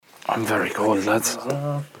I'm very cold, lads.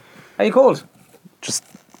 Are you cold? Just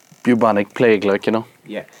bubonic plague, like, you know.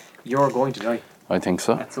 Yeah. You're going to die. I think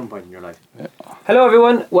so. At some point in your life. Yeah. Hello,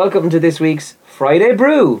 everyone. Welcome to this week's Friday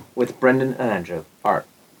Brew with Brendan and Andrew. Or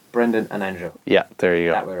Brendan and Andrew. Yeah, there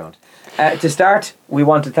you That go. way around. To start, we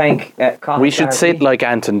want to thank Colin We should Doherty. say it like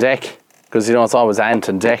Ant and Dec, because, you know, it's always Ant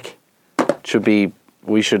and Dec.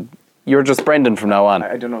 You're just Brendan from now on.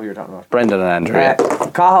 I don't know who you're talking about. Brendan and Andrew. yeah.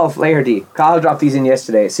 Cahill Flaherty. Cahill dropped these in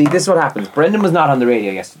yesterday. See, this is what happens. Brendan was not on the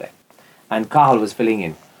radio yesterday. And Cahill was filling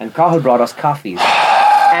in. And Cahill brought us coffees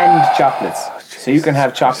and chocolates. So you can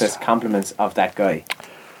have chocolates, compliments of that guy.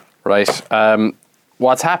 Right.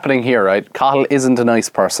 What's happening here, right? Cahill isn't a nice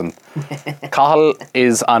person. Cahill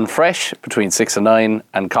is on Fresh between 6 and 9,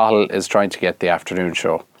 and Cahill is trying to get the afternoon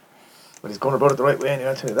show. But he's going about it the right way anyway,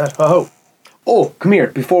 I'll tell you that. Oh, come here.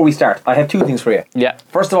 Before we start, I have two things for you. Yeah.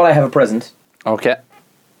 First of all, I have a present. Okay.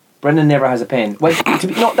 Brendan never has a pen. Well,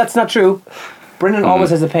 no, that's not true. Brendan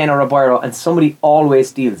always has a pen or a biro, and somebody always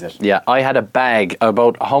steals it. Yeah, I had a bag.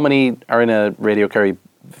 About how many are in a Radio Kerry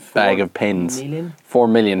bag of pens? 4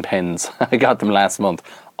 million pens. I got them last month.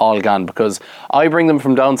 All gone because I bring them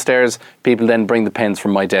from downstairs. People then bring the pens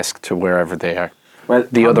from my desk to wherever they are. Well,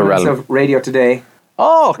 the other realm. of Radio Today.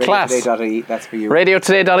 Oh, class. RadioToday.ie, that's for you.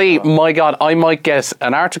 RadioToday.ie. My God, I might get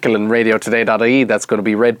an article in RadioToday.ie that's going to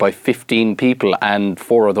be read by 15 people, and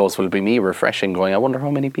 4 of those will be me refreshing, going, I wonder how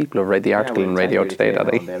many people have read the article in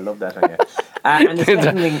RadioToday.ie. They'll love that, yeah. And the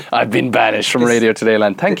second thing... I've been banished from Radio Today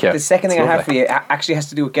Land. Thank you. The second thing It's I have for lovely. you actually has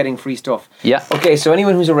to do with getting free stuff. Yeah. Okay, so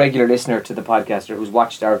anyone who's a regular listener to the podcast or who's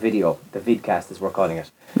watched our video, the vidcast as we're calling it,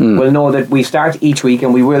 will know that we start each week,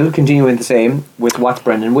 and we will continue in the same with what's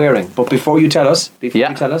Brendan wearing. But before you tell us,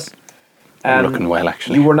 I'm looking well,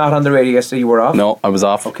 actually. you were not on the radio yesterday, you were off. No, I was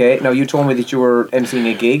off. Okay, now you told me that you were emceeing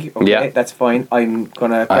a gig. Okay, Yeah. that's fine. I'm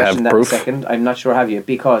going to have question that proof. in a second. I'm not sure, have you?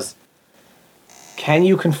 Because can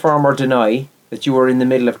you confirm or deny that you were in the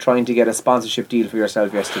middle of trying to get a sponsorship deal for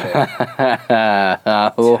yourself yesterday?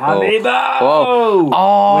 Talibo!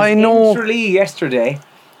 Oh, I know. In Tralee yesterday,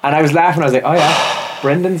 and I was laughing. I was like, "Oh yeah,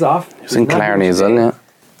 Brendan's off." He was in Clarny as well, yeah.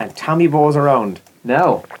 And Tommy Bo's around.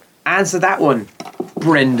 Now, answer that one,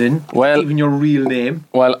 Brendan. Well- even your real name.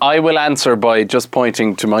 Well, I will answer by just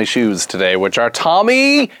pointing to my shoes today, which are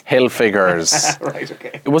Tommy Hilfigers. Right.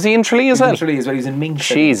 Okay. Was he in Tralee as He was well? in Tralee as well. He was in Minx.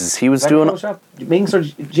 I think. Jesus, he was Is that doing a clothes shop? Minx or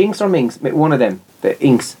Jinx or Minx? One of them. The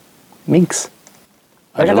Inks. Minx.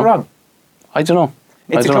 I got it wrong. I don't know.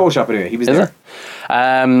 It's a clothes shop anyway. He was Is there.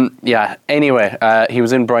 it? Yeah. Anyway, he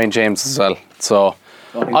was in Brian James as well, so.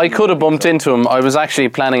 Oh, I could have bumped into him. I was actually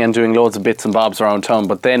planning on doing loads of bits and bobs around town,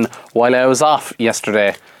 but then while I was off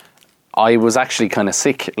yesterday, I was actually kind of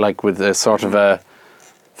sick, like with a sort of a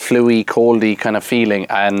flu-y, coldy kind of feeling,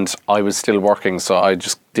 and I was still working, so I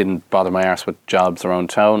just didn't bother my arse with jobs around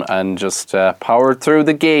town and just powered through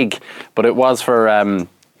the gig. But it was for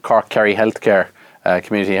Cork Kerry Healthcare,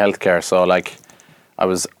 community healthcare, so like I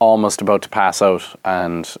was almost about to pass out,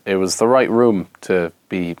 and it was the right room to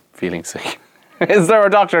be feeling sick. Is there a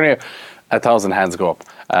doctor in here? 1,000 hands go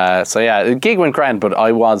up. So yeah, the gig went grand, but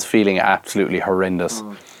I was feeling absolutely horrendous.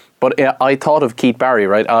 But I thought of Keith Barry,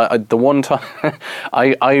 right? The one time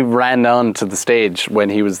I ran on to the stage when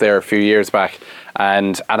he was there a few years back,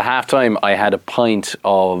 and at halftime I had a pint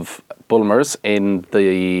of Bulmers in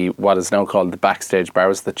the what is now called the backstage bar. It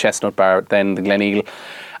was the Chestnut Bar, then the Glen Eagle.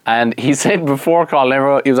 And he said before calling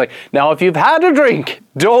everyone, he was like, "Now if you've had a drink,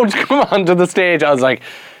 don't come onto the stage." I was like,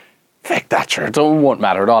 "Feck that, sure, it won't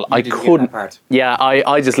matter at all." I didn't get couldn't. that part. Yeah,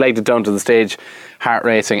 I just legged it down to the stage, heart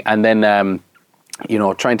racing, and then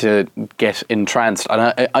trying to get entranced.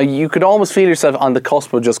 And you could almost feel yourself on the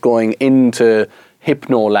cusp of just going into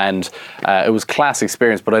hypno land. It was a class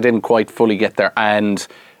experience, but I didn't quite fully get there. And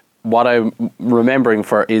what I'm remembering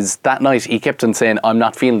for is that night he kept on saying, "I'm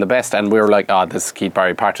not feeling the best," and we were like, "Oh, this is Keith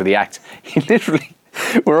Barry, part of the act." He literally.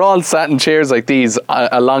 We're all sat in chairs like these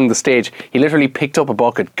along the stage. He literally picked up a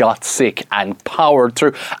bucket, got sick, and powered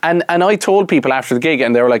through. And I told people after the gig,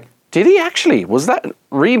 and they were like, "Did he actually? Was that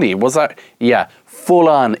really? Was that?" Yeah, full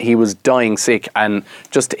on. He was dying sick, and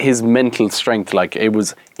just his mental strength, like it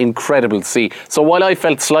was incredible to see. So while I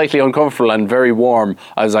felt slightly uncomfortable and very warm,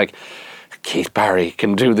 I was like, Keith Barry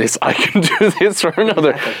can do this. I can do this for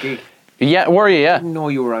another. Yeah, were you? Yeah. I didn't know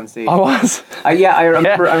you were on stage. I was. Yeah, I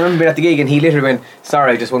remember being at the gig, and he literally went,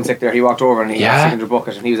 "Sorry, just one sec there." He walked over and he was sitting in the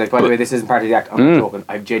bucket, and he was like, "By the way, this isn't part of the act. I'm not joking.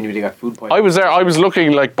 I've genuinely got food poisoning." I was there. I was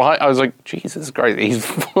looking like behind. I was like, Jesus Christ, he's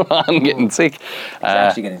full on getting sick. He's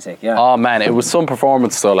actually getting sick. Yeah. Oh man, it was some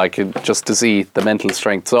performance though, like just to see the mental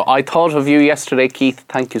strength. So I thought of you yesterday, Keith.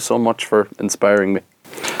 Thank you so much for inspiring me.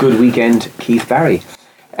 Good weekend, Keith Barry.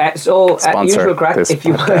 Sponsor usual crack, this if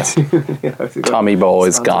you want to... Tommy Boy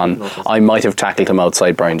is Sponsor gone. notice. I might have tackled him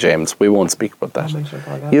outside Brian James. We won't speak about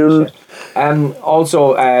that. You'll...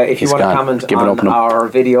 Also, if you He's want to gone. comment Give it up on now. our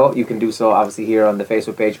video, you can do so obviously here on the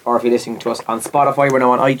Facebook page, or if you're listening to us on Spotify, we're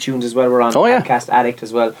now on iTunes as well, we're on Oh, yeah. Podcast Addict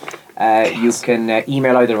as well. You can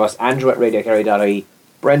email either of us, Andrew@radiokerry.ie,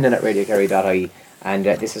 Brendan@radiokerry.ie, and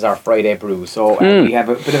this is our Friday brew. So we have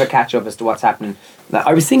a bit of a catch up as to what's happening. Now,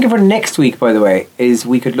 I was thinking for next week, by the way, is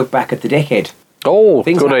we could look back at the decade. Oh,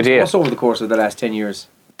 Things good happened to idea. us over the course of the last 10 years.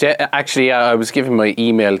 Actually, I was giving my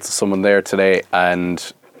email to someone there today,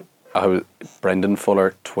 and Brendan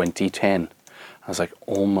Fuller 2010. I was like,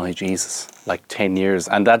 oh my Jesus, like 10 years.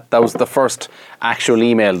 And that was the first actual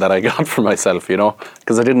email that I got for myself, you know,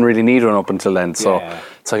 because I didn't really need one up until then. So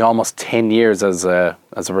it's like almost 10 years as a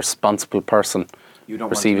responsible person You don't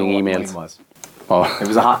receiving want to know emails. what mine was. Oh, It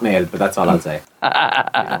was a Hotmail, but that's all I'll say.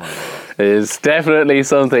 it's definitely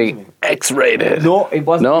something X-rated. No, it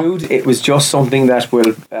wasn't No? rude. It was just something that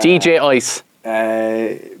will... DJ Ice,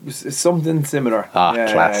 it was something similar.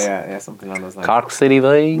 class. Yeah, something along those lines. Cork City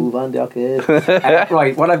vibe. Move on, Docket.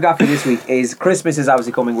 Right, what I've got for this week is Christmas is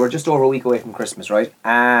obviously coming. We're just over a week away from Christmas, right?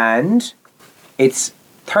 And it's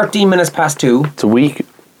 13 minutes past 2. It's a week,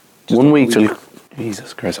 Just 1 a week week. till...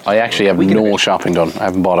 Jesus Christ. I actually have Week and a no bit. shopping done. I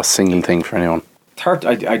haven't bought a single thing for anyone.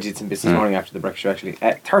 I did some bits this morning after the breakfast, actually.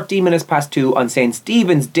 13 minutes past 2 on St.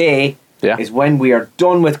 Stephen's Day Yeah. is when we are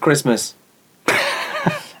done with Christmas.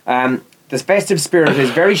 The festive spirit is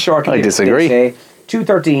very short. I disagree.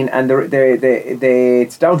 2:13, and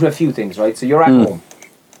it's down to a few things, right? So you're at home.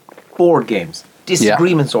 Board games.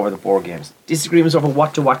 Disagreements over the board games. Disagreements over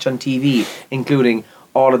what to watch on TV, including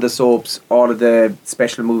all of the soaps, all of the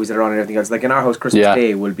special movies that are on and everything else. Like in our house, Christmas Yeah.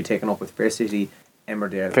 Day will be taken up with Fair City,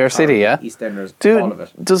 Emmerdale. Fair City, yeah? EastEnders, Dude, all of it.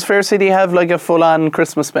 does Fair City have like a full-on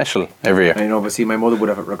Christmas special every year? I know, but see, my mother would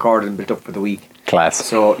have it recorded and built up for the week. Class.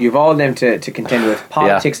 So you've all them to contend with.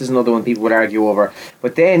 Politics is another one people would argue over.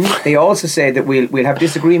 But then they also say that we'll have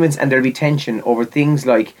disagreements and there'll be tension over things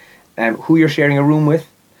like who you're sharing a room with,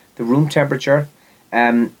 the room temperature,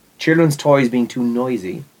 children's toys being too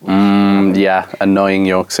noisy, Yeah, annoying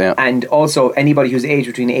yokes, yeah. and also anybody who's aged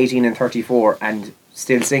between 18 and 34 and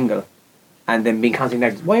still single, and then being constantly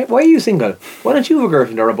nagged. Why are you single? Why don't you have a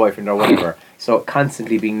girlfriend or a boyfriend or whatever? So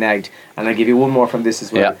constantly being nagged. And I'll give you one more from this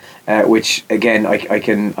as well, which again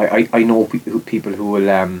I know people who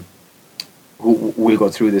will go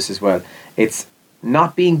through this as well. It's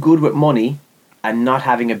not being good with money and not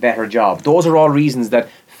having a better job. Those are all reasons that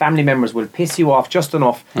family members will piss you off just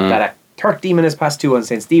enough that at 13 minutes past 2 on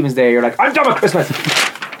St. Stephen's Day you're like, I'm done with Christmas,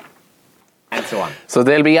 and so on. So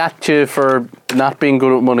they'll be at you for not being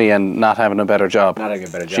good with money and not having a better job. Not having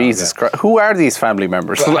a better job. Jesus Christ. Who are these family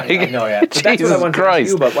members? I know, yeah. But that's what I Jesus want to ask Christ.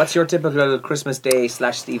 you about. What's your typical Christmas Day /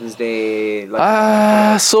 Stephen's Day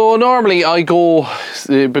like? So normally I go,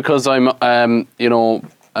 because I'm,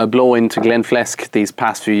 a blow into Glenflesk these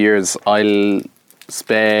past few years, I'll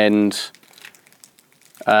spend,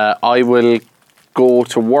 I will go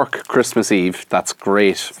to work Christmas Eve. That's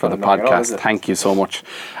great for the not at all, is podcast. it? Thank you so much.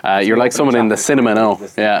 You're like someone in the cinema now.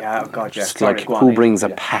 Yeah. Yeah, oh God, yeah. Just Sorry, like, go on, who Ian. brings a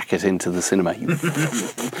Yeah. packet into the cinema?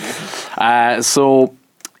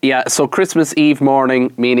 So Christmas Eve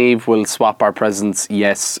morning, me and Eve will swap our presents.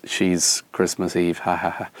 Yes, she's Christmas Eve. Ha ha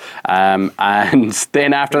ha. And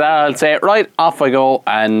then after that, I'll say, right, off I go,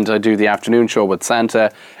 and I do the afternoon show with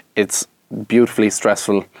Santa. It's beautifully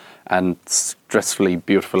stressful and stressfully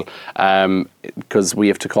beautiful, because we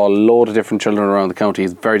have to call a load of different children around the county.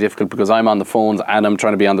 It's very difficult because I'm on the phones and I'm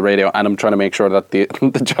trying to be on the radio and I'm trying to make sure that the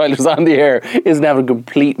child who's on the air isn't having a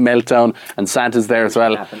complete meltdown, and Santa's there as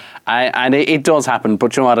well. And it does happen,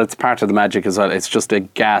 but you know what, it's part of the magic as well. It's just a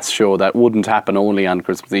gas show that wouldn't happen only on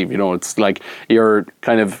Christmas Eve. You know, it's like you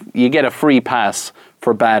get a free pass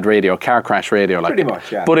for bad radio, car crash radio, like Pretty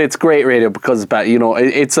much, yeah. But it's great radio because it's bad. You know,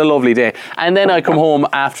 it's a lovely day. And then I come home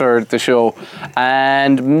after the show,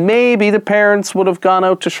 and maybe the parents would have gone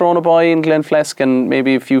out to Shronaboy in Glenflesk and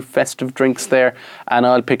maybe a few festive drinks there, and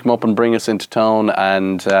I'll pick them up and bring us into town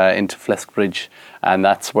and into Fleskbridge, and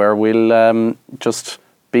that's where we'll just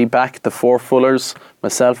be back, the four Fullers,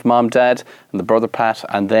 myself, Mom, Dad, and the brother Pat,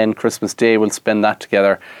 and then Christmas Day we'll spend that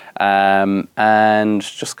together, and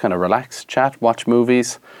just kind of relax, chat, watch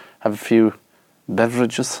movies, have a few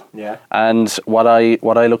beverages. Yeah. And what I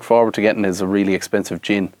look forward to getting is a really expensive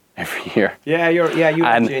gin every year. Yeah, you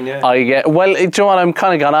And Gin, yeah. I get, well, do you know what, I'm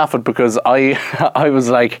kind of gone off it because I was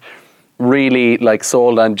like really like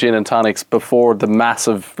sold on gin and tonics before the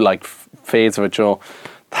massive like phase of it, you know.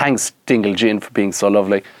 Thanks Dingle Gin for being so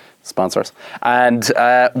lovely, sponsors. And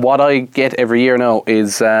what I get every year now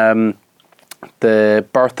is the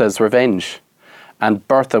Bertha's Revenge. And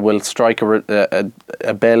Bertha will strike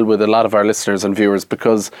a bell with a lot of our listeners and viewers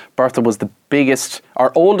because Bertha was the biggest,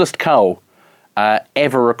 our oldest cow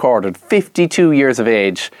ever recorded, 52 years of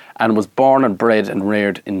age, and was born and bred and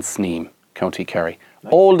reared in Sneem, County Kerry.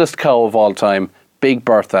 Nice. Oldest cow of all time, Big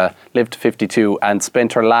Bertha, lived to 52 and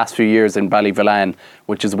spent her last few years in Ballyvillan,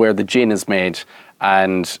 which is where the gin is made,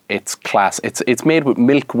 and it's class. It's made with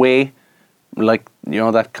milk whey, like, you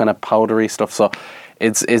know, that kind of powdery stuff. So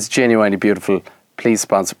it's genuinely beautiful. Please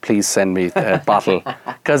sponsor, please send me a bottle,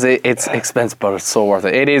 because it's expensive, but it's so worth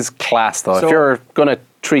it. It is class though. So, if you're going to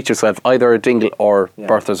treat yourself, either a dingle or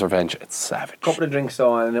Bertha's Revenge, it's savage. Couple of drinks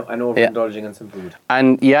so and overindulging in some food.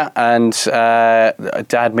 And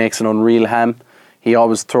Dad makes an unreal ham. He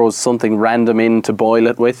always throws something random in to boil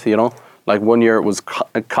it with, you know. Like one year it was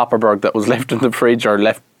a Copperberg that was left in the fridge or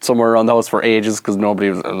left somewhere around the house for ages because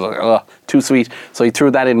nobody was like, oh, too sweet. So he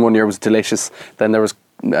threw that in one year, it was delicious. Then there was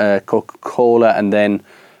Coca-Cola, and then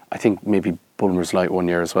I think maybe Bulmer's Light one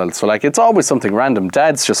year as well. So like it's always something random.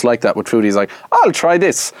 Dad's just like that with food. He's like, I'll try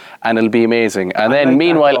this and it'll be amazing. And then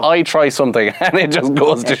meanwhile I try something and it just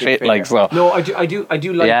goes to shit like so. No, I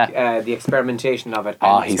do like the experimentation of it.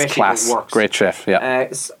 And he's class. It works. Great chef. Yeah.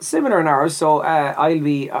 Similar in ours. So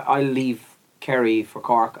I'll leave Kerry for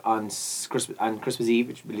Cork on Christmas Eve,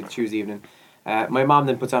 which will be Tuesday evening. My mum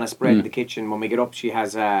then puts on a spread in the kitchen. When we get up, she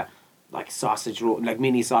has like sausage roll, like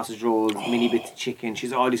mini sausage rolls, mini bits of chicken.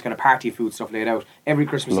 She's all these kind of party food stuff laid out every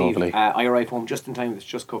Christmas Eve. I arrive home just in time. It's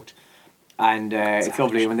just cooked, and it's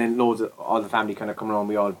lovely. And then loads of all the family kind of come around.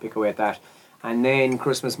 We all pick away at that. And then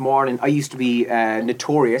Christmas morning, I used to be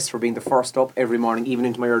notorious for being the first up every morning, even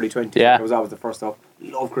into my early 20s. Yeah. I was always the first up.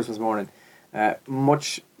 Love Christmas morning.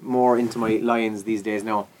 Much more into my Lions these days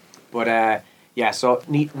now, but. Yeah, so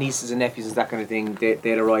nieces and nephews and that kind of thing,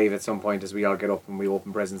 they'll arrive at some point as we all get up and we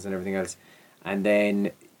open presents and everything else. And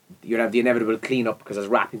then you'll have the inevitable clean up because there's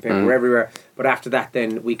wrapping paper everywhere. But after that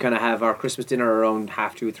then we kind of have our Christmas dinner around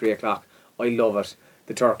 2:30, 3 o'clock. I love it.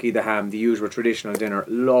 The turkey, the ham, the usual traditional dinner.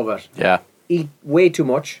 Love it. Yeah. Eat way too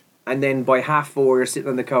much and then by 4:30 you're sitting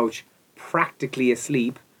on the couch practically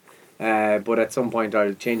asleep. But at some point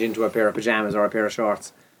I'll change into a pair of pyjamas or a pair of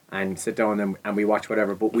shorts and sit down and we watch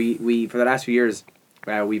whatever. But we for the last few years,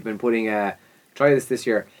 we've been putting try this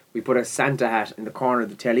year. We put a Santa hat in the corner of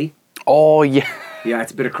the telly. Oh yeah, yeah,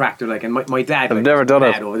 it's a bit of crack. Like, and my dad, I've never done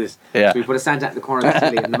it over this. Yeah, so we put a Santa hat in the corner of the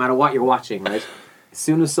telly, and no matter what you're watching, right, as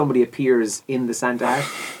soon as somebody appears in the Santa hat,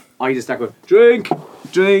 I just start going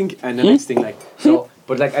drink, and the next thing like so.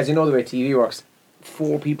 But like as you know the way TV works,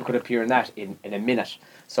 4 people could appear in that in a minute.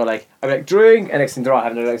 So like I'm like drink, and next thing they're all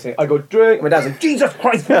having their like I go drink. And my dad's like Jesus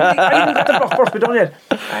Christ, I haven't got the first bit done yet,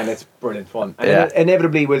 and it's brilliant fun. And then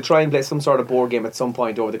inevitably we'll try and play some sort of board game at some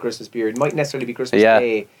point over the Christmas period. It might necessarily be Christmas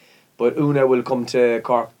Day, but Una will come to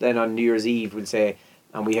Cork then on New Year's Eve. We'll say,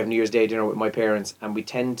 and we have New Year's Day dinner with my parents, and we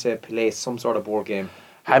tend to play some sort of board game.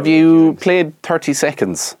 Have you played 30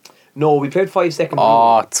 Seconds? No, we played 5 second rule.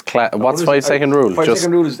 Oh, it's what's 5 second rule? 5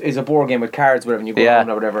 second rule is a board game with cards, whatever, and you go around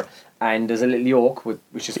or whatever. And there's a little yoke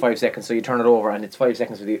which is 5 seconds, so you turn it over and it's 5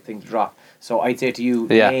 seconds for the thing to drop. So I'd say to you,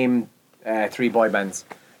 name 3 boy bands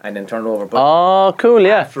and then turn it over. But cool,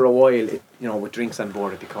 yeah. After a while, with drinks on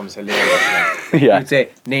board, it becomes hilarious. You'd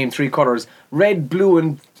say name 3 colours: red, blue,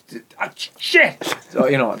 and shit. So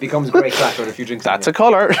it becomes great crack with a few drinks. That's a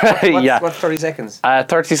colour. What's 30 seconds?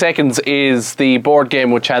 30 Seconds is the board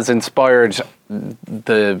game which has inspired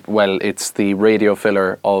it's the radio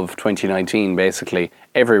filler of 2019 basically.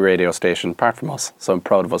 Every radio station, apart from us, so I'm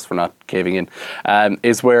proud of us for not caving in,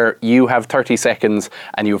 is where you have 30 seconds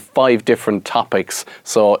and you have 5 different topics.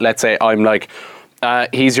 So let's say I'm like,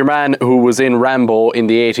 he's your man who was in Rambo in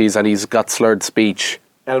the 80s and he's got slurred speech.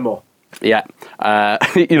 Elmo. Yeah,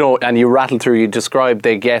 and you rattle through, you describe,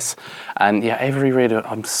 they guess, and every radio.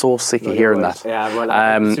 I'm so sick of hearing that. Yeah, well,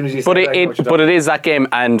 as soon as you say but it is that game,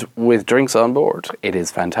 and with drinks on board, it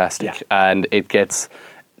is fantastic, and it gets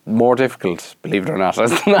more difficult, believe it or not, as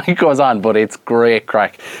the night goes on, but it's great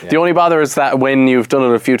crack. Yeah. The only bother is that when you've done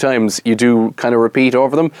it a few times, you do kind of repeat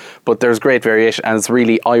over them, but there's great variation, and it's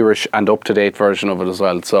really Irish and up-to-date version of it as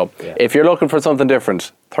well. So if you're looking for something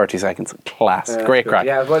different, 30 seconds, class, great crack.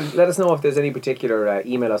 Yeah, well, let us know if there's any particular,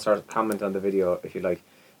 email us or comment on the video if you like,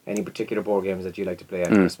 any particular board games that you like to play at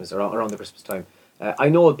Christmas or around the Christmas time. I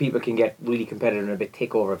know people can get really competitive and a bit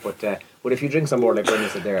thick over it, but if you drink some more, like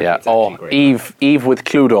Brendan said there, it's actually great. Eve with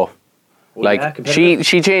Cluedo.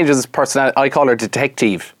 She changes personality. I call her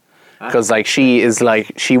detective because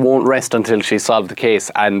she won't rest until she solves the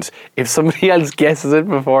case, and if somebody else guesses it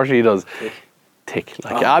before she does, tick.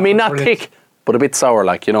 Not brilliant. Tick, but a bit sour,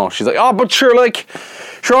 like, you know. She's like, oh, but sure,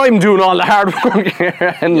 I'm doing all the hard work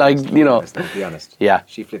here. And, like, you know. Let's be honest. Yeah.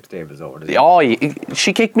 She flips tables over.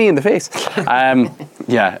 She kicked me in the face.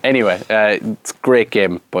 Yeah, anyway, it's a great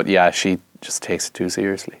game, but yeah, she just takes it too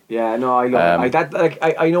seriously. Yeah, no, I love it.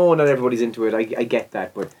 I know not everybody's into it. I get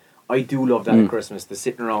that, but I do love that at Christmas, the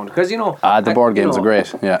sitting around, because, you know, the board games are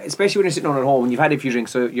great. Yeah, especially when you're sitting around at home and you've had a few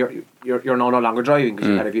drinks, so you're no longer driving because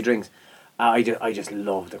you've had a few drinks. I just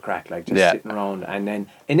love the crack, like just sitting around, and then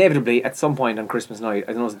inevitably at some point on Christmas night,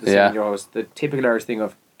 I don't know if it's the same in your house, the typical Irish thing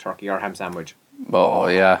of turkey or ham sandwich. Oh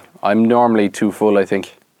yeah, I'm normally too full, I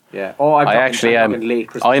think. Yeah. Oh, I actually am. Late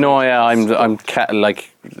Christmas. I know. Yeah,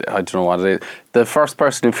 like, I don't know what it is. The first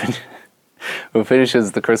person who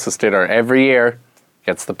finishes the Christmas dinner every year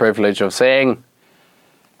gets the privilege of saying,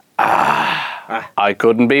 I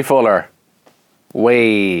couldn't be fuller.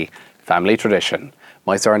 Way. Family tradition.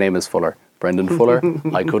 My surname is Fuller. Brendan Fuller.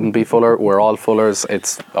 I couldn't be fuller. We're all fullers.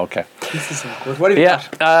 It's okay. This is awkward. What have you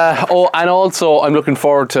got? And also I'm looking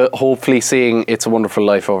forward to hopefully seeing It's a Wonderful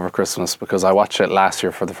Life over Christmas, because I watched it last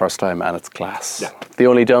year for the first time and it's class. Yeah. The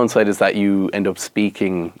only downside is that you end up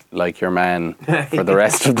speaking like your man for the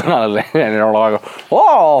rest of the holiday, and you're like,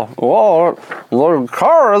 oh, the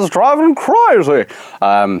car is driving crazy.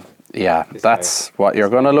 Yeah, that's what you're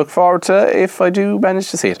going to look forward to if I do manage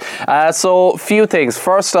to see it. So, few things.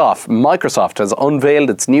 First off, Microsoft has unveiled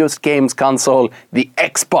its newest games console, the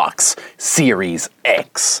Xbox Series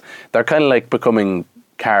X. They're kind of like becoming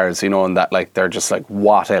cars, you know, and that, like, they're just like,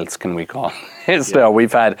 what else can we call it? So,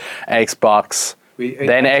 we've had Xbox...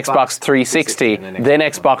 then Xbox 360, then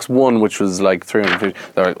Xbox One, which was like 350.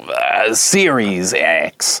 They're like, Series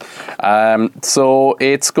X. So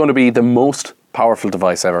it's going to be the most powerful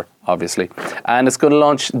device ever, obviously, and it's going to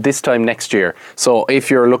launch this time next year. So if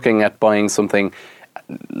you're looking at buying something,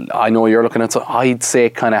 I know you're looking at, so I'd say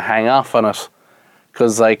kind of hang off on it,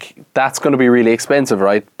 because like that's going to be really expensive,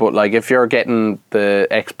 right? But like if you're getting the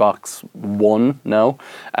Xbox One now,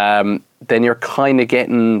 then you're kind of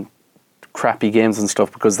getting crappy games and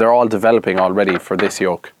stuff, because they're all developing already for this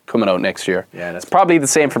yoke coming out next year. Yeah, it's probably the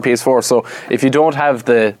same for PS4. So if you don't have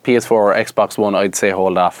the PS4 or Xbox One, I'd say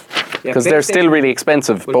hold off, because they're still really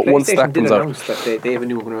expensive. But once that comes out, that they have a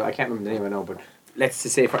new one. I can't remember the name now, but let's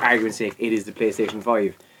just say for argument's sake, it is the PlayStation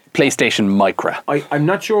 5. PlayStation Micra. I'm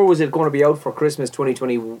not sure was it going to be out for Christmas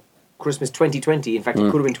 2020. Christmas 2020. In fact, it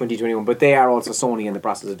could have been 2021. But they are also Sony in the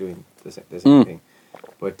process of doing the same thing.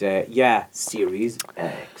 But yeah, Series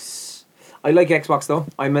X. I like Xbox though.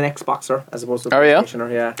 I'm an Xboxer as opposed to a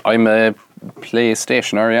PlayStationer. Yeah. I'm a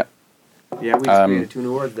PlayStationer. Yeah. Yeah, we just created two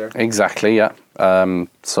new words there. Exactly. Yeah.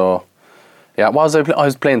 So, yeah. I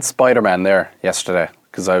was playing Spider-Man there yesterday,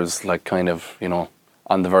 because I was like kind of, you know,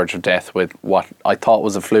 on the verge of death with what I thought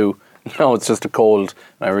was a flu. No, it's just a cold.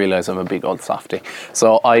 And I realised I'm a big old softy.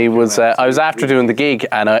 So I was after doing the gig,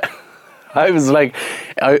 and I was like,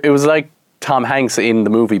 it was like Tom Hanks in the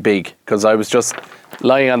movie Big, because I was just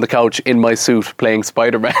lying on the couch in my suit playing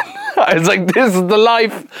Spider-Man. I was like, this is the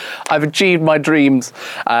life. I've achieved my dreams.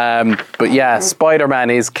 But yeah, Spider-Man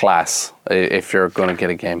is class if you're going to get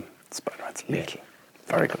a game. Spider-Man's little.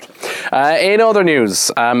 Very good. In other news,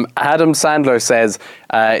 Adam Sandler says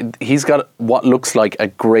he's got what looks like a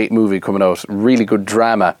great movie coming out. Really good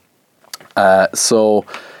drama. So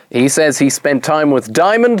he says he spent time with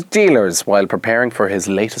diamond dealers while preparing for his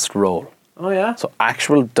latest role. Oh, yeah? So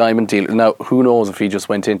actual diamond dealer. Now, who knows if he just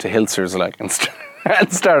went into Hiltzer's like and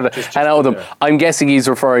started hanging out with them. I'm guessing he's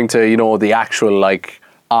referring to, you know, the actual like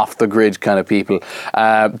off-the-grid kind of people.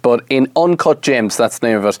 But in Uncut Gems, that's the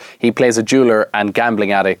name of it, he plays a jeweler and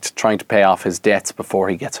gambling addict trying to pay off his debts before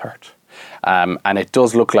he gets hurt. And it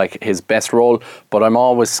does look like his best role, but I'm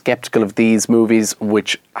always skeptical of these movies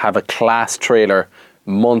which have a class trailer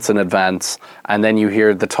months in advance, and then you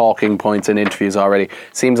hear the talking points in interviews already.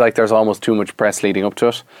 Seems like there's almost too much press leading up to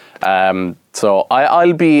it. So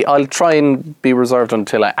I'll try and be reserved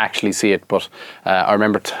until I actually see it. But I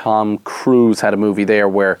remember Tom Cruise had a movie there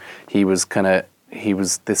where he was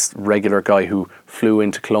this regular guy who flew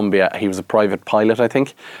into Colombia. He was a private pilot, I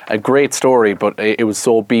think. A great story, but it was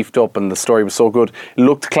so beefed up and the story was so good. It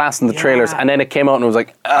looked class in the trailers, and then it came out and it was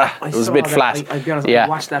like, it was a bit flat. I'll be honest, I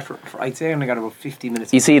watched that for I'd say I only got about 15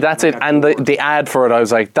 minutes. You see, that's it. And the ad for it, I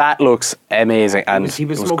was like, that looks amazing. And he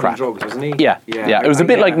was smoking crap. drugs, wasn't he? Yeah. It was a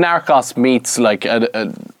bit like Narcos meets like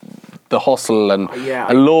The Hustle and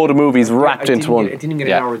a load of movies wrapped into one. It didn't get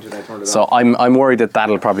an hour into that. Turned it so off. I'm worried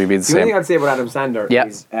that'll probably be the same. The only thing I'd say about Adam Sandler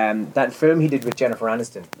is that film he did with Jennifer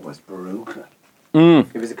Aniston was brutal.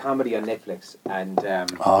 It was a comedy on Netflix, and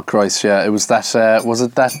oh Christ, yeah, it was that. Was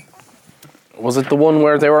it that? Was it the one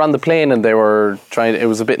where they were on the plane and they were trying? It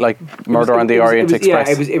was a bit like Murder on the Orient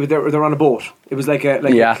Express. Yeah, they're on a boat. It was like a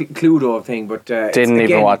Cluedo thing, but didn't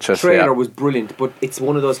even watch it. The trailer was brilliant, but it's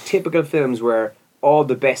one of those typical films where all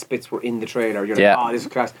the best bits were in the trailer. You're like, oh, this is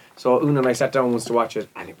class. So Una and I sat down once to watch it,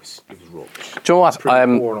 and it was rubbish. Do you know what?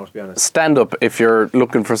 Poor, to be honest. Stand up if you're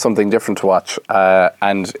looking for something different to watch,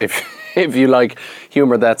 and if you like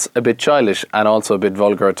humour that's a bit childish and also a bit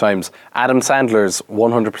vulgar at times, Adam Sandler's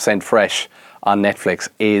 100% Fresh on Netflix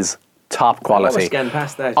is top quality. I scanned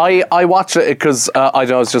past that. I watched it because I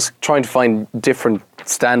was just trying to find different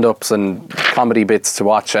stand-ups and comedy bits to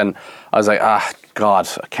watch, and I was like, God,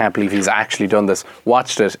 I can't believe he's actually done this.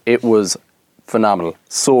 Watched it. It was phenomenal.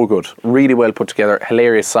 So good. Really well put together.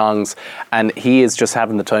 Hilarious songs. And he is just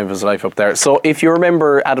having the time of his life up there. So if you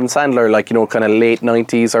remember Adam Sandler, like, kind of late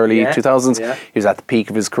 90s, early 2000s, he was at the peak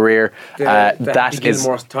of his career. That is...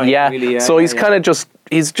 Time, really, so he's kind of just...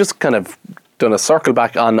 He's just kind of done a circle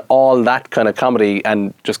back on all that kind of comedy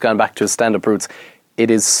and just gone back to his stand-up roots. It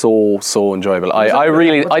is so enjoyable. I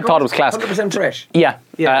thought it was class. 100% Fresh. Yeah.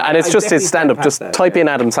 And it's just his stand-up. Just type in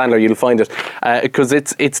Adam Sandler, you'll find it. Because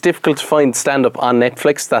it's difficult to find stand-up on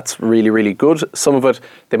Netflix that's really, really good. Some of it,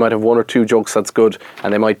 they might have one or two jokes that's good,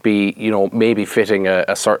 and they might be, maybe fitting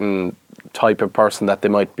a certain type of person that they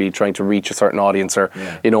might be trying to reach a certain audience, or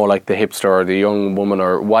like the hipster or the young woman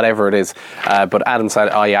or whatever it is. But Adam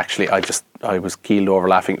Sandler, I was keeled over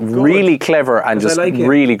laughing. Good. Really clever and just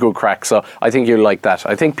really good crack. So I think you'll like that.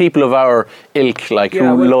 I think people of our ilk,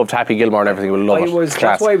 who loved Happy Gilmore and everything, will love it.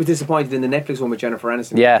 That's why I was disappointed in the Netflix one with Jennifer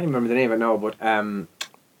Aniston. Yeah. I can't remember the name of it now, but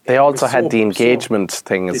they also had the engagement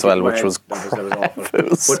thing as well, which was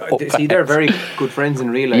awful. See, they're very good friends in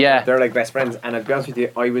real life. Yeah. They're like best friends, and I'll be honest with you,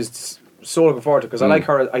 I was so looking forward to it because I like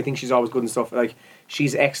her. I think she's always good and stuff. Like,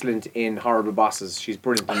 she's excellent in Horrible Bosses. She's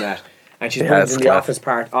brilliant in that. And she's brilliant in the Office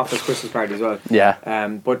Christmas Party as well.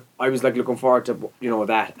 Yeah. But I was looking forward to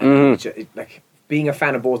that. And being a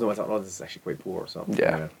fan of both of them, I thought, oh, this is actually quite poor. So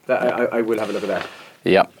yeah, I will have a look at that.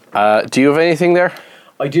 Yeah. Do you have anything there?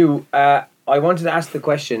 I do. I wanted to ask the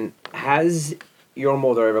question: has your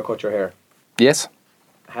mother ever cut your hair? Yes.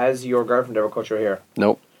 Has your girlfriend ever cut your hair?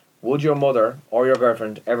 No. Would your mother or your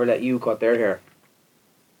girlfriend ever let you cut their hair?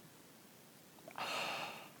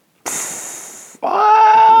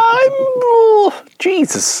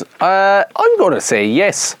 Jesus. I'm going to say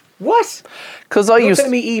yes. What? Because I used.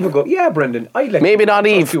 Tell me Eve would go. Yeah, Brendan. Maybe not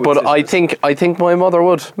Eve, but I think my mother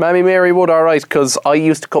would. Mammy Mary would. All right, because I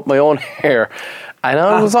used to cut my own hair, and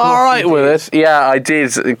I was all right with it. Yeah, I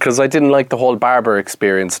did, because I didn't like the whole barber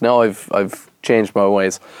experience. Now I've changed my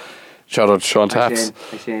ways. Shout out to Sean Taps.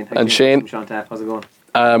 Hi Shane. And Shane. Sean Taps. How's it going?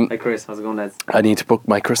 Hi Chris. How's it going, lads? I need to book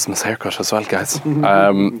my Christmas haircut as well, guys.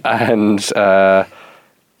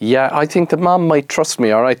 Yeah, I think the mom might trust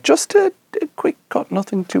me, all right? Just a quick cut,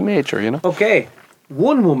 nothing too major, Okay.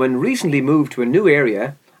 One woman recently moved to a new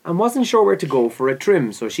area and wasn't sure where to go for a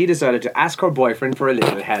trim, so she decided to ask her boyfriend for a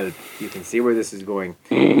little help. You can see where this is going.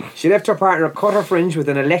 She left her partner cut her fringe with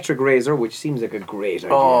an electric razor, which seems like a great idea.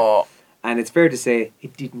 Oh. And it's fair to say,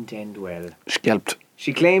 it didn't end well. Scalped.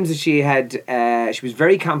 She claims that she was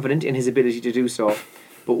very confident in his ability to do so,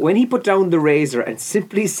 but when he put down the razor and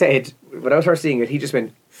simply said, without her seeing it, he just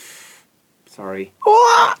went, sorry.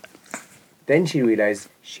 Then she realised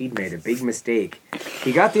she'd made a big mistake.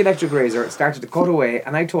 He got the electric razor, started to cut away,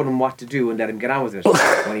 and I told him what to do and let him get on with it.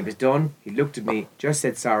 When he was done, he looked at me, just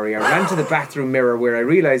said sorry. I ran to the bathroom mirror where I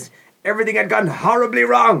realised everything had gone horribly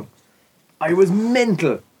wrong. I was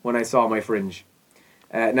mental when I saw my fringe.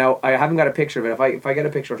 Now, I haven't got a picture of it. If I get a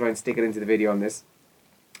picture, I'll try and stick it into the video on this.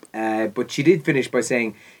 But she did finish by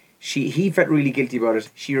saying he felt really guilty about it.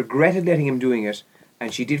 She regretted letting him doing it,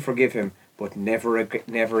 and she did forgive him, but never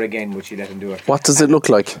again would she let him do it. What does it look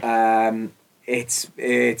like? It's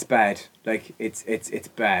bad. Like it's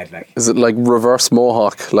bad. Like, is it like reverse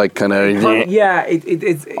mohawk, like kind of? Yeah,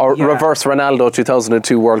 it's reverse Ronaldo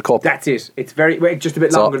 2002 World Cup. That's it. It's just a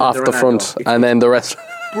bit so longer than off the front, and then the rest.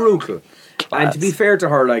 Brutal. And to be fair to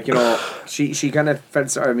her, she kind of felt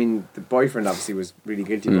sorry. I mean, the boyfriend obviously was really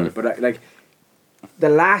guilty about it, but the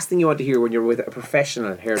last thing you want to hear when you're with a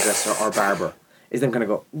professional hairdresser or barber is them kind of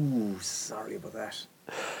go, ooh, sorry about that.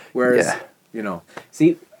 Whereas,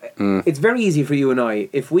 see, it's very easy for you and I,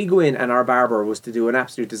 if we go in and our barber was to do an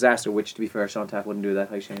absolute disaster, which to be fair, Sean Taff wouldn't do that.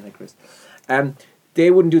 Hi Shane, hi Chris. They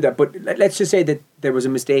wouldn't do that, but let's just say that there was a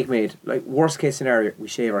mistake made. Like, worst case scenario, we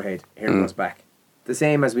shave our head, hair grows back. The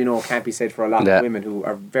same as we know can't be said for a lot of women who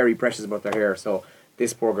are very precious about their hair. So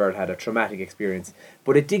this poor girl had a traumatic experience.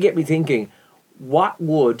 But it did get me thinking, what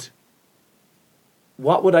would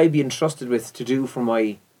I be entrusted with to do for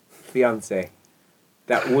my fiance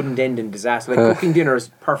that wouldn't end in disaster. Like cooking dinner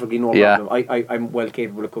is perfectly no problem. I'm well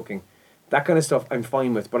capable of cooking. That kind of stuff I'm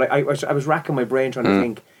fine with. But I was racking my brain trying to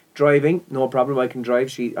think. Driving, no problem. I can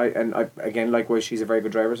drive. Again, likewise, she's a very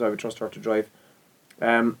good driver, so I would trust her to drive.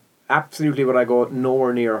 Absolutely, would I go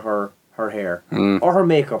nowhere near her hair or her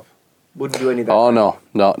makeup? Wouldn't do any of that. Oh no,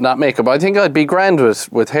 not makeup. I think I'd be grand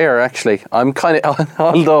with hair. Actually, I'm kind of.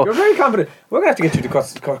 Although you're very confident, we're gonna have to get you to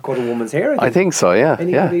cut a woman's hair. I think so. Yeah.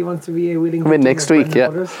 Anybody wants to be willing? Come in next week. Yeah.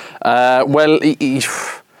 Well,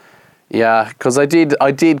 yeah, because I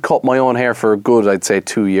did cut my own hair for a good, I'd say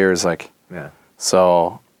 2 years. Like. Yeah.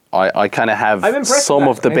 So. I kind of have some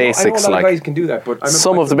of the basics. I know a lot like of guys can do that, but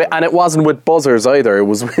some of the and it wasn't with buzzers either. It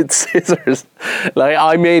was with scissors. Like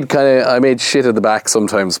I made shit at the back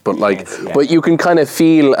sometimes, but but you can kind of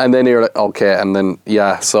feel, and then you're like, okay, and then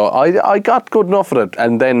So I got good enough at it,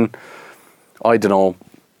 and then I don't know.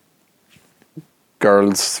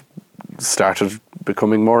 Girls started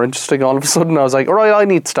becoming more interesting all of a sudden. I was like, all right, I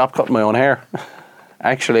need to stop cutting my own hair.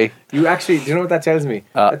 Actually, do you know what that tells me?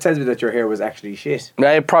 That tells me that your hair was actually shit.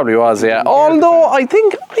 It probably was, yeah. Although I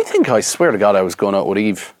think I swear to God I was going out with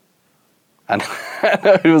Eve, and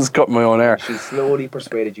I was cutting my own hair. She slowly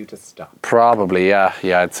persuaded you to stop. Probably, yeah,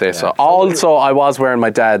 I'd say so. Also, I was wearing my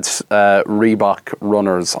dad's Reebok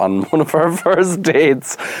runners on one of our first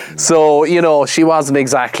dates, so she wasn't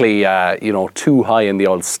exactly too high in the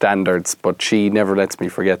old standards, but she never lets me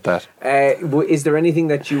forget that. Is there anything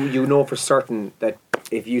that you know for certain that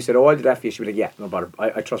if you said, "Oh, I did that for you," she'd be like, "Yeah, no bother.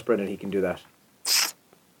 I trust Brendan; he can do that."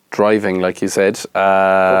 Driving, like you said.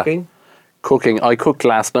 Cooking. I cooked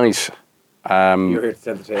last night. You're here to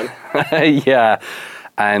tell the tale. Yeah,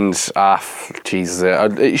 and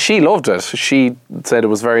Jesus, she loved it. She said it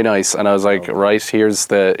was very nice, and I was like, right, here's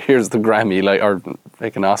the Grammy, or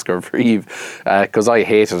like an Oscar for Eve, because I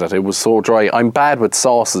hated it. It was so dry. I'm bad with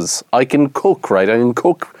sauces. I can cook, right? I can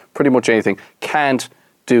cook pretty much anything. Can't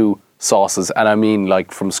do sauces, and I mean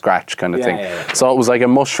like from scratch kind of thing. Yeah. So it was like a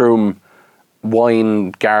mushroom, wine,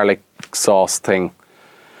 garlic sauce thing.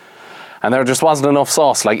 And there just wasn't enough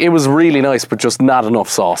sauce. Like, it was really nice, but just not enough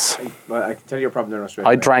sauce. I can tell you your problem there in Australia.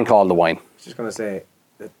 I drank all the wine. I was just going to say,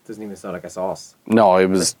 that doesn't even sound like a sauce. No, it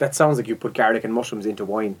was... That sounds like you put garlic and mushrooms into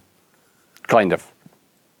wine. Kind of.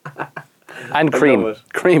 And cream.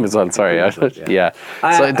 Cream as well, sorry. Yeah.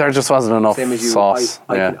 So there just wasn't enough sauce.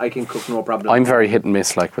 I can cook no problem. I'm very hit and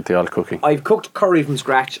miss, like, with the old cooking. I've cooked curry from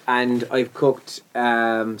scratch, and I've cooked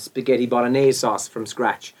spaghetti bolognese sauce from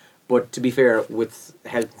scratch. But to be fair, with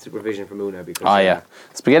help and supervision from Una, because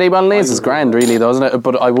spaghetti bolognese is grand, really, though, isn't it?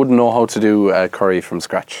 But I wouldn't know how to do curry from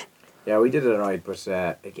scratch. Yeah, we did it alright, but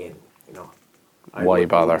again, why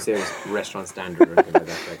bother? I wouldn't say it was restaurant standard or anything like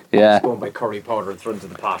that. Like, just going by curry powder and throw into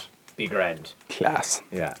the pot, be grand. Class.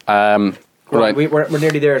 Yeah. Right. We're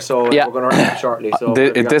nearly there, so we're going to wrap shortly. So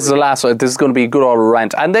this is the last one. This is going to be a good old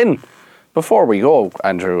rant, and then. Before we go,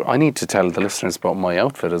 Andrew, I need to tell the listeners about my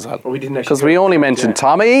outfit as well. We didn't actually. Because we only mentioned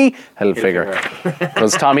Tommy Hilfiger.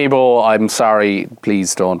 Because Tommy Bow, I'm sorry,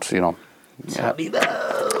 please don't, Tommy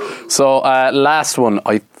Bow. So, last one.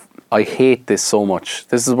 I hate this so much.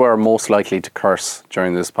 This is where I'm most likely to curse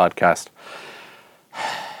during this podcast.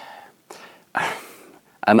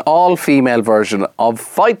 An all-female version of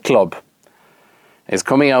Fight Club is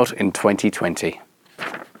coming out in 2020.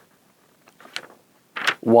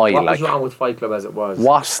 Why? What was wrong with Fight Club as it was?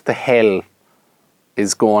 What the hell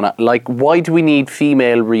is going on? Like, why do we need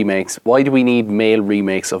female remakes? Why do we need male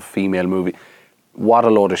remakes of female movie? What a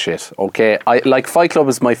load of shit. Okay, Fight Club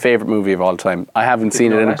is my favourite movie of all time. I haven't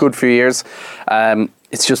seen it in a good few years.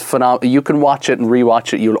 It's just phenomenal. You can watch it and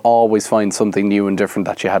rewatch it. You'll always find something new and different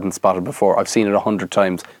that you hadn't spotted before. I've seen it 100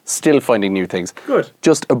 times. Still finding new things. Good.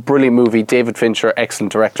 Just a brilliant movie. David Fincher,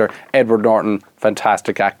 excellent director. Edward Norton,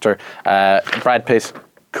 fantastic actor. Brad Pitt,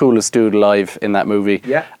 coolest dude alive in that movie.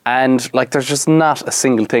 Yeah. And there's just not a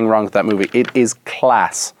single thing wrong with that movie. It is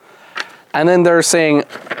class. And then they're saying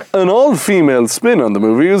an all-female spin on the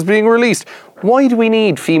movie is being released. Why do we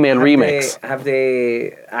need female remakes? Have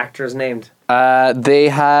they actors named? They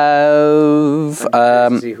have.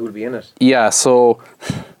 To see who'll be in it. Yeah, so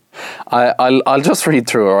I'll just read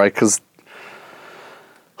through, alright, because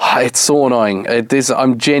it's so annoying.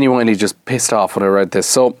 I'm genuinely just pissed off when I read this.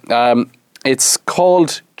 So it's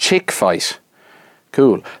called Chick Fight.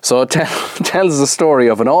 Cool. So it tells the story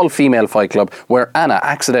of an all-female fight club where Anna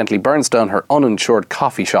accidentally burns down her uninsured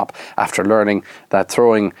coffee shop after learning that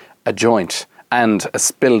throwing a joint and a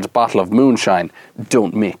spilled bottle of moonshine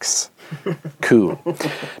don't mix. Cool.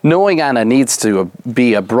 Knowing Anna needs to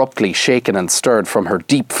be abruptly shaken and stirred from her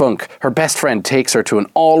deep funk, her best friend takes her to an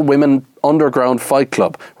all-women underground fight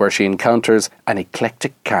club where she encounters an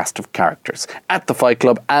eclectic cast of characters. At the fight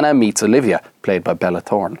club, Anna meets Olivia, played by Bella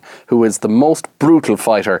Thorne, who is the most brutal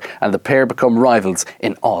fighter, and the pair become rivals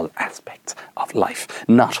in all aspects of life,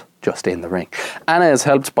 not just in the ring. Anna is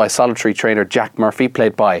helped by solitary trainer Jack Murphy,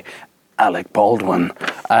 played by Alec Baldwin,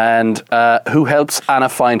 and who helps Anna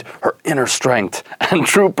find her inner strength and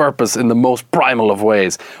true purpose in the most primal of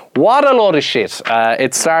ways. What a load of shit.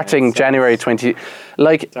 It's starting January 20...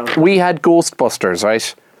 Like, we had Ghostbusters,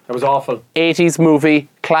 right? That was awful. 80s movie,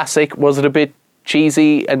 classic. Was it a bit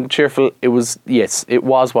cheesy and cheerful? It was, yes, it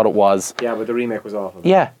was what it was. Yeah, but the remake was awful.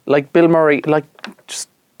 Yeah, like Bill Murray, like, just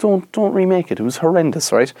don't remake it. It was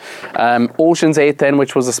horrendous, right? Ocean's 8 then,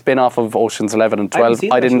 which was a spin-off of Ocean's 11 and 12.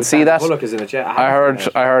 I didn't see that. Bullock is in it, yeah.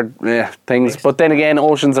 I heard things. But then again,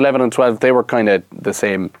 Ocean's 11 and 12, they were kind of the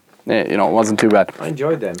same. It wasn't too bad. I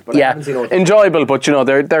enjoyed them, but yeah, I haven't seen Ocean's. Enjoyable, but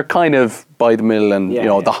they're kind of by the mill and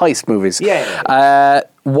the heist movies. Yeah.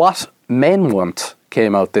 What Men Want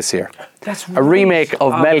came out this year. That's a remake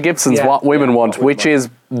of Mel Gibson's What Women Want, which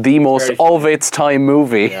is the most of its time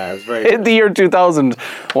movie in the year 2000,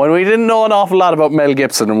 when we didn't know an awful lot about Mel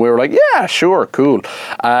Gibson, and we were like, yeah, sure, cool.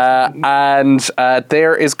 And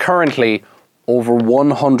there is currently over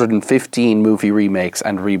 115 movie remakes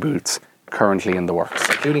and reboots currently in the works.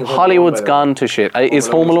 Hollywood's gone to shit. Is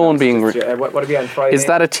Home Alone being... what have you on Friday? Is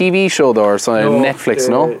that a TV show though, or something? Netflix,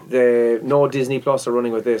 no, Disney Plus are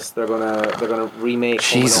running with this. They're gonna remake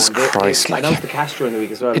Jesus Home Alone. Christ. They announced the cast during the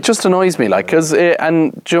week as well. It just annoys me, like, because,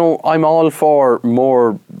 I'm all for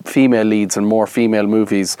more female leads and more female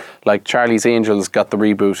movies. Like, Charlie's Angels got the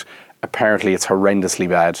reboot. Apparently it's horrendously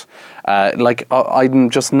bad. I'm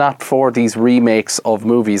just not for these remakes of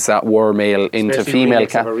movies that were male into female.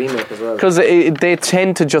 Because they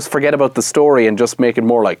tend to just forget about the story and just make it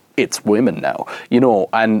more like, it's women now,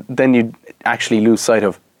 and then you actually lose sight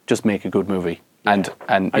of, just make a good movie. And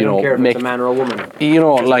I don't care if it's a man or a woman.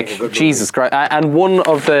 Jesus Christ. And one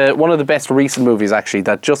of the best recent movies actually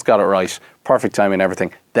that just got it right, perfect timing and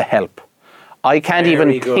everything, The Help. I can't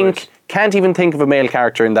even think of a male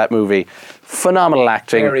character in that movie. Phenomenal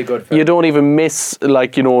acting. Very good film. You don't even miss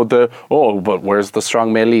but where's the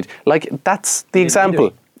strong male lead? Like, that's the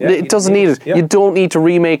example. It doesn't need it. Yeah. You don't need to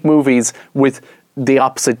remake movies with the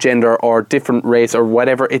opposite gender or different race or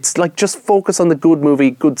whatever. It's like, just focus on the good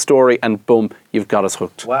movie, good story, and boom, you've got us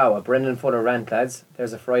hooked. Wow, a Brendan Fuller rant, lads.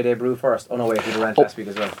 There's a Friday brew first. Oh no, wait, he did a rant last week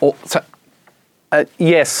as well.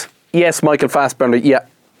 Yes, Michael Fassbender, yeah.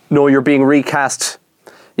 No, you're being recast.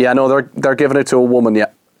 Yeah, no, they're giving it to a woman, yeah.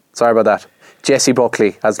 Sorry about that. Jessie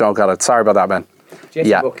Buckley has now got it. Sorry about that, man.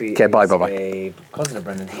 Jessie Buckley is bye. a cousin of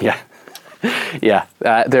Brendan. Yeah.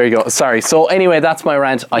 There you go. Sorry. So anyway, that's my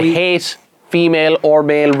rant. I hate female or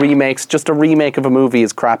male remakes. Just a remake of a movie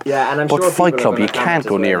is crap. Yeah, and I'm but sure Fight Club, you can't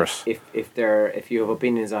go near it. If you have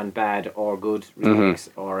opinions on bad or good remakes,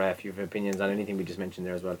 or if you have opinions on anything we just mentioned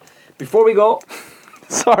there as well. Before we go...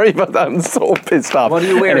 Sorry about that. I'm so pissed off. What are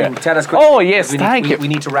you wearing? Anyway. Tell us quickly. Oh yes, thank you. We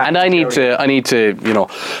need to wrap. And I need to,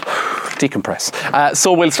 decompress.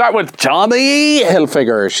 So we'll start with Tommy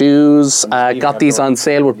Hilfiger shoes. Got these on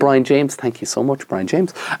sale with Brian James. Thank you so much, Brian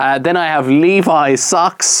James. Then I have Levi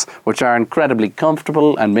socks, which are incredibly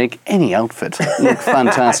comfortable and make any outfit look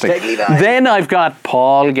fantastic. Then I've got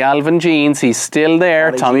Paul Galvin jeans. He's still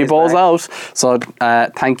there. Tommy Bow's out. So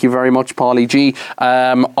thank you very much, Paulie G.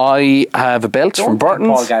 I have a belt from Burton's.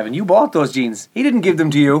 Paul Galvin, you bought those jeans. He didn't give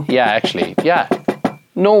them to you. Yeah, actually. Yeah.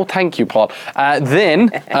 No, thank you, Paul. Then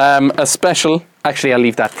a special. Actually, I'll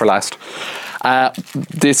leave that for last.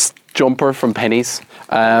 This jumper from Penny's.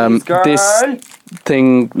 This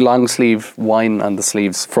thing, long sleeve, wine on the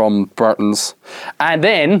sleeves from Burton's. And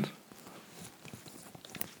then...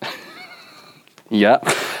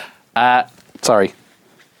 sorry.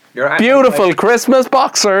 Beautiful Christmas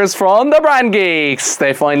boxers from the Brand Geeks.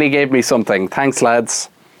 They finally gave me something. Thanks, lads.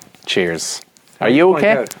 Cheers. Are you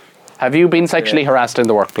okay? Have you been sexually harassed in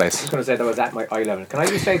the workplace? I was going to say that was at my eye level. Can I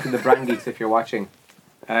just say to the Brand Geeks, if you're watching,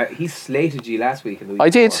 he slated you last week. And the week I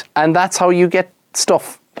did, and that's how you get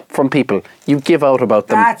stuff from people. You give out about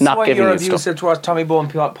them, not giving you stuff. That's why you're abusive towards Tommy Bow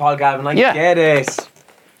and Paul Galvin. I get it.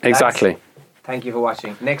 Exactly. Thank you for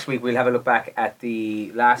watching. Next week we'll have a look back at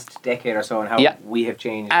the last decade or so and how we have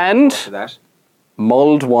changed. And to that.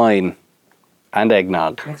 Mulled wine and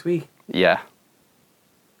eggnog. Next week? Yeah.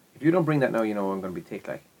 If you don't bring that now, you know I'm going to be ticked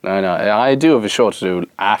like. No, I do have a show to do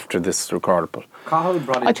after this is recorded, but Cathal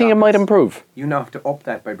brought in I think it might improve. You now have to up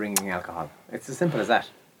that by bringing alcohol. It's as simple as that.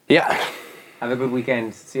 Yeah. Have a good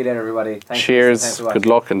weekend. See you later, everybody. Thanks Cheers. Thanks for watching. Good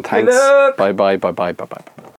luck and thanks. luck. Bye bye.